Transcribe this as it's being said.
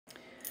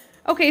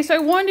Okay, so I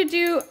wanted to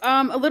do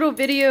a little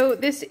video.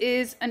 This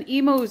is an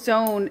emo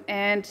zone,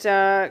 and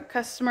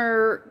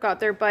customer got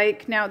their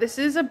bike. Now this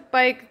is a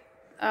bike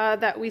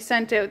that we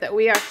sent out that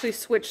we actually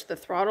switched the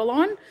throttle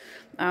on.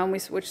 We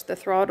switched the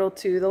throttle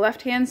to the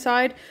left hand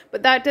side,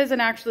 but that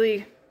doesn't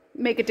actually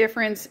make a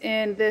difference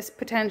in this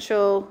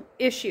potential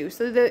issue.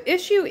 So the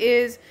issue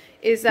is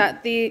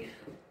that the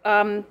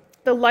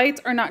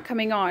lights are not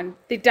coming on.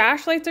 The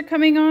dash lights are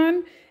coming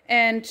on,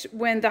 and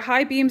when the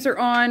high beams are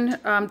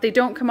on, they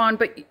don't come on,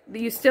 but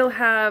you still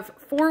have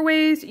four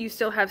ways, you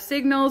still have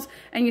signals,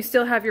 and you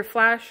still have your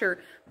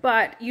flasher,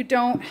 but you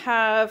don't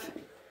have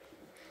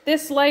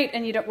this light,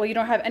 and you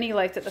don't have any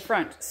lights at the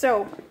front.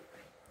 So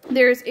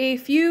there's a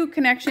few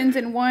connections,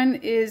 and one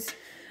is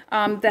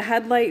the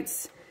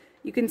headlights.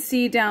 You can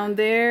see down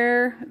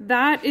there,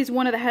 that is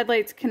one of the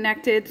headlights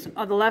connected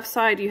on the left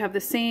side. You have the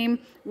same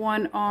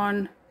one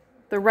on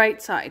the right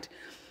side.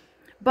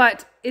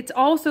 But it's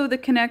also the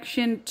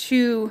connection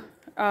to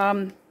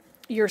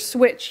your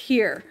switch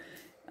here.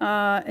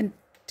 And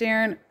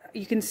Darren,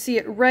 you can see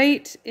it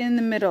right in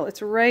the middle.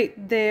 It's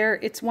right there.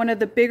 It's one of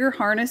the bigger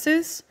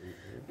harnesses.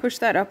 Push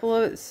that up a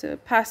little, so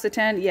past the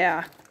 10.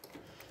 Yeah,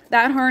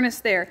 that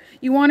harness there.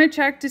 You want to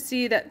check to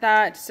see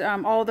that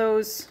all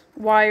those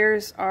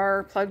wires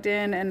are plugged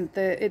in and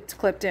it's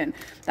clipped in.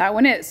 That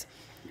one is.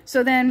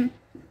 So then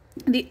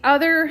the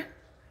other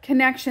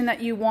connection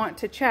that you want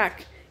to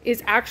check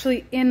is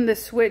actually in the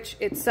switch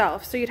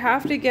itself. So you'd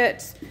have to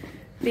get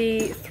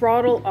the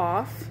throttle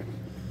off,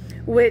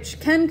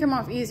 which can come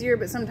off easier,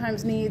 but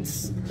sometimes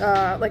needs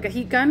like a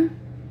heat gun.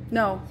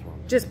 No,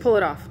 just pull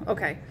it off.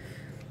 Okay.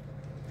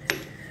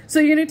 So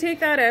you're gonna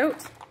take that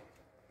out,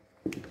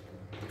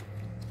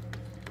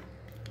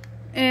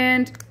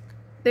 and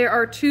there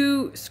are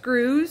two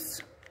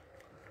screws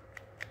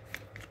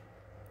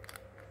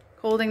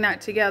holding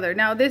that together.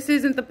 Now this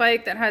isn't the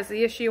bike that has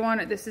the issue on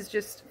it. This is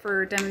just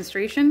for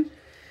demonstration.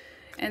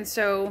 And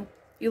so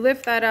you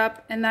lift that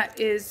up, and that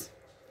is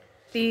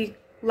the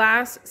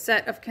last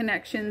set of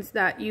connections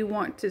that you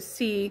want to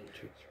see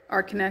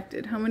are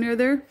connected. How many are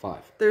there?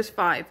 5. There's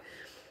 5.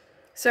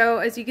 So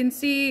as you can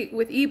see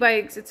with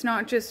e-bikes, it's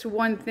not just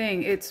one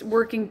thing. It's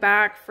working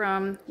back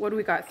from, what do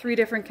we got? 3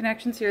 different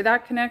connections here.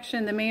 That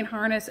connection, the main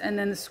harness, and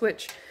then the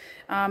switch.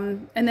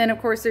 And then of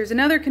course there's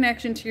another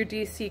connection to your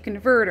DC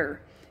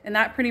converter. And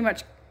that pretty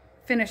much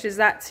finishes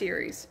that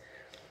series.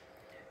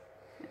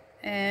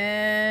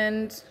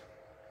 And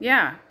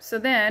yeah, so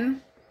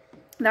then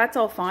that's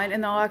all fine,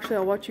 and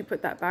I'll watch you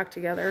put that back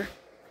together.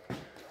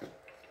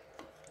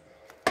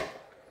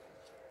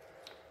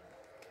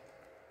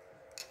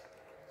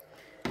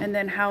 And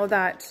then how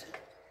that,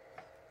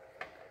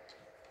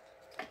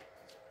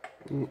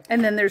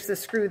 and then there's the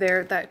screw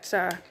there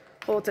that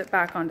holds it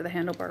back onto the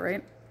handlebar,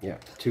 right? Yeah,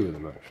 2 of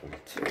them actually.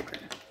 2, okay.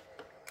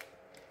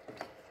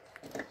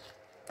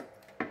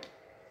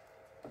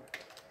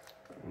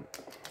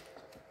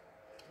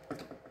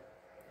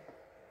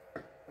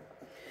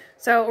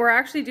 So we're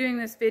actually doing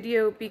this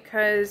video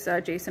because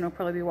Jason will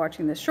probably be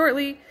watching this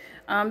shortly.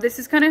 This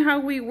is kind of how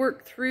we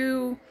work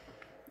through,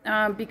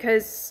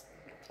 because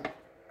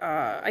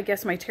I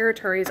guess my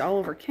territory is all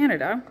over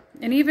Canada.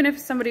 And even if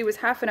somebody was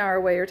half an hour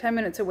away or 10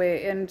 minutes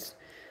away, and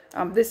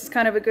this is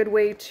kind of a good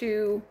way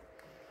to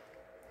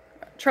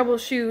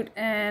troubleshoot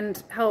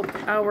and help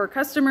our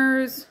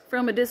customers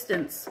from a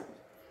distance.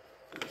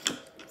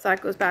 So that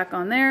goes back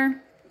on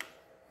there.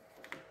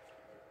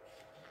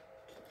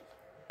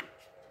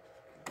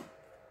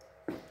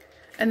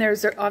 And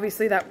there's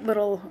obviously that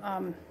little,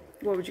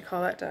 what would you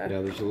call that?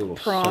 Yeah, there's a little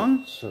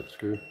prong. set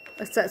screw.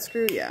 A set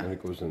screw, yeah. And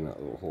it goes in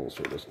that little hole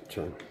so it doesn't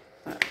turn.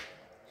 Just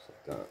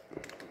like that.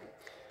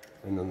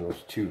 And then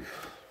those two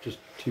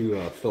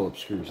Phillips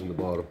screws in the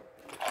bottom.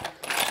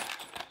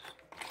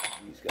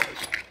 These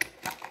guys.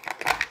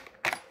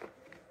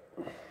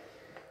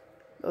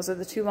 Those are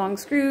the 2 long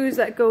screws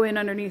that go in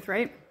underneath,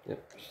 right?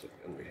 Yep, just like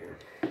under here.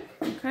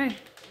 Okay.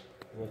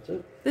 That's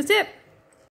it. That's it.